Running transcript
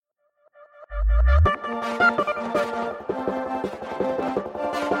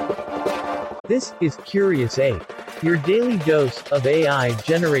This is Curious Ape, your daily dose of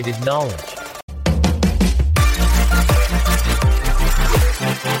AI-generated knowledge.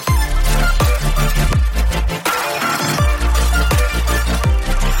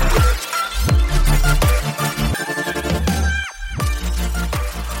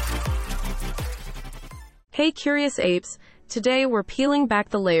 Hey Curious Apes, today we're peeling back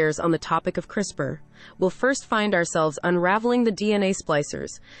the layers on the topic of Crispr. We'll first find ourselves unraveling the DNA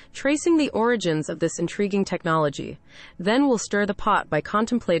splicers, tracing the origins of this intriguing technology. Then we'll stir the pot by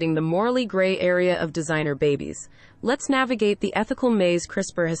contemplating the morally gray area of designer babies. Let's navigate the ethical maze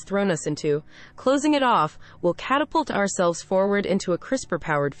CRISPR has thrown us into. Closing it off, we'll catapult ourselves forward into a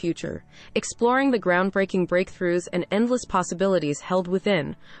CRISPR-powered future, exploring the groundbreaking breakthroughs and endless possibilities held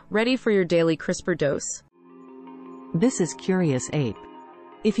within. Ready for your daily CRISPR dose? This is Curious Ape.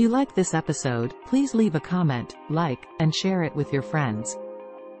 If you like this episode, please leave a comment, like, and share it with your friends.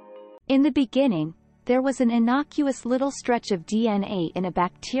 In the beginning, there was an innocuous little stretch of DNA in a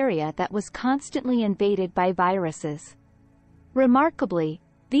bacteria that was constantly invaded by viruses. Remarkably,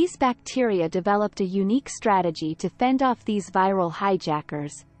 these bacteria developed a unique strategy to fend off these viral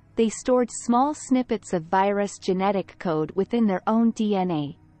hijackers. They stored small snippets of virus genetic code within their own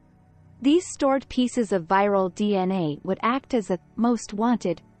DNA. These stored pieces of viral DNA would act as a most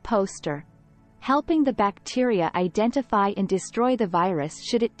wanted poster, helping the bacteria identify and destroy the virus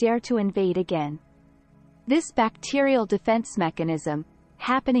should it dare to invade again. This bacterial defense mechanism,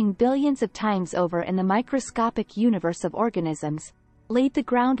 happening billions of times over in the microscopic universe of organisms, laid the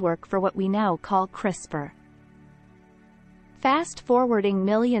groundwork for what we now call CRISPR. Fast-forwarding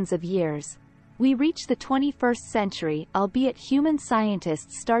millions of years, we reach the 21st century, albeit human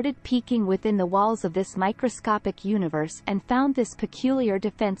scientists started peeking within the walls of this microscopic universe and found this peculiar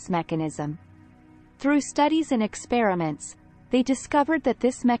defense mechanism. Through studies and experiments, they discovered that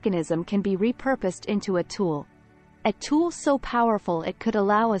this mechanism can be repurposed into a tool so powerful it could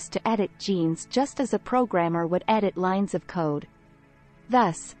allow us to edit genes just as a programmer would edit lines of code.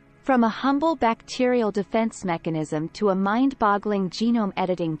 Thus, from a humble bacterial defense mechanism to a mind-boggling genome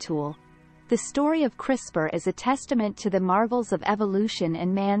editing tool, the story of CRISPR is a testament to the marvels of evolution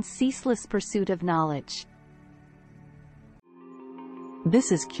and man's ceaseless pursuit of knowledge.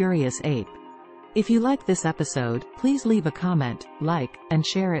 This is Curious Ape. If you like this episode, please leave a comment, like, and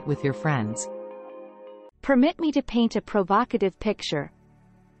share it with your friends. Permit me to paint a provocative picture.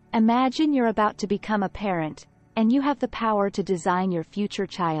 Imagine you're about to become a parent, and you have the power to design your future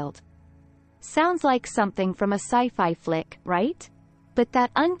child. Sounds like something from a sci-fi flick, right? But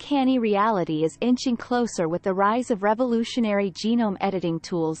that uncanny reality is inching closer with the rise of revolutionary genome editing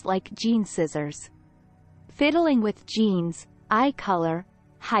tools like gene scissors. Fiddling with genes, eye color,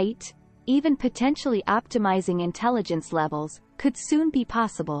 height, even potentially optimizing intelligence levels, could soon be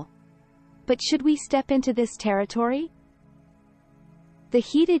possible. But should we step into this territory? The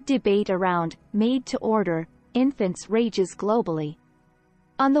heated debate around made-to-order infants rages globally.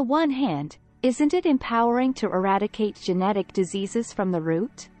 On the one hand, isn't it empowering to eradicate genetic diseases from the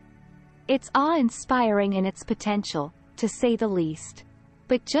root? It's awe-inspiring in its potential, to say the least.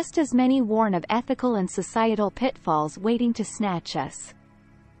 But just as many warn of ethical and societal pitfalls waiting to snatch us.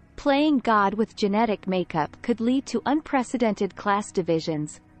 Playing God with genetic makeup could lead to unprecedented class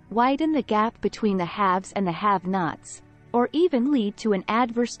divisions, widen the gap between the haves and the have-nots, or even lead to an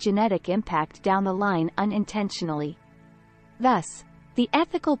adverse genetic impact down the line unintentionally. Thus, the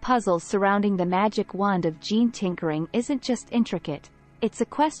ethical puzzle surrounding the magic wand of gene tinkering isn't just intricate, it's a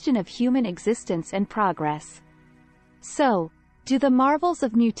question of human existence and progress. So, do the marvels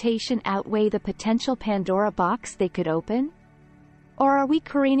of mutation outweigh the potential Pandora box they could open? Or are we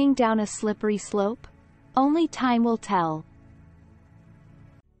careening down a slippery slope? Only time will tell.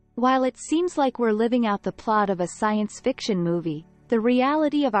 While it seems like we're living out the plot of a science fiction movie, the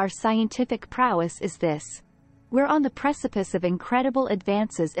reality of our scientific prowess is this. We're on the precipice of incredible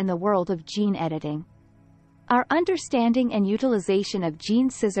advances in the world of gene editing. Our understanding and utilization of gene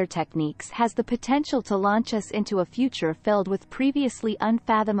scissor techniques has the potential to launch us into a future filled with previously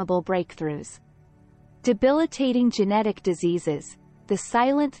unfathomable breakthroughs. Debilitating genetic diseases, the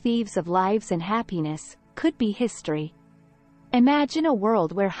silent thieves of lives and happiness, could be history. Imagine a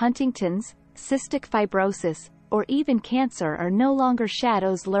world where Huntington's, cystic fibrosis, or even cancer are no longer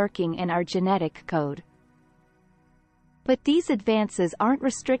shadows lurking in our genetic code. But these advances aren't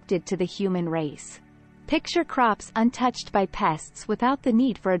restricted to the human race. Picture crops untouched by pests without the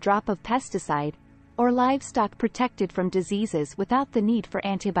need for a drop of pesticide, or livestock protected from diseases without the need for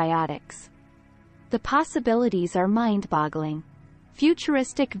antibiotics. The possibilities are mind-boggling.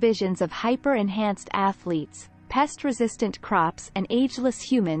 Futuristic visions of hyper-enhanced athletes, pest-resistant crops and ageless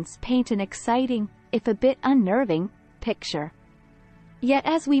humans paint an exciting, if a bit unnerving, picture. Yet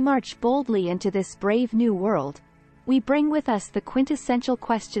as we march boldly into this brave new world, we bring with us the quintessential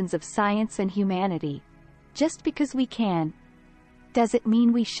questions of science and humanity. Just because we can, does it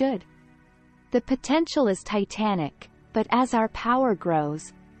mean we should? The potential is titanic, but as our power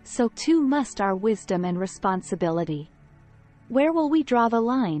grows, so too must our wisdom and responsibility. Where will we draw the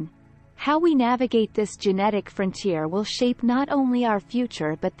line? How we navigate this genetic frontier will shape not only our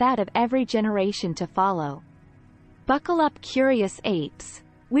future but that of every generation to follow. Buckle up, curious apes.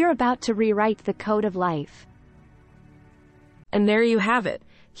 We're about to rewrite the code of life. And there you have it,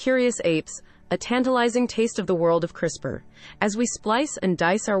 Curious Apes, a tantalizing taste of the world of CRISPR. As we splice and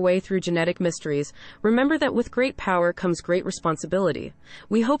dice our way through genetic mysteries, remember that with great power comes great responsibility.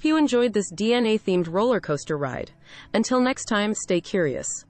 We hope you enjoyed this DNA-themed roller coaster ride. Until next time, stay curious.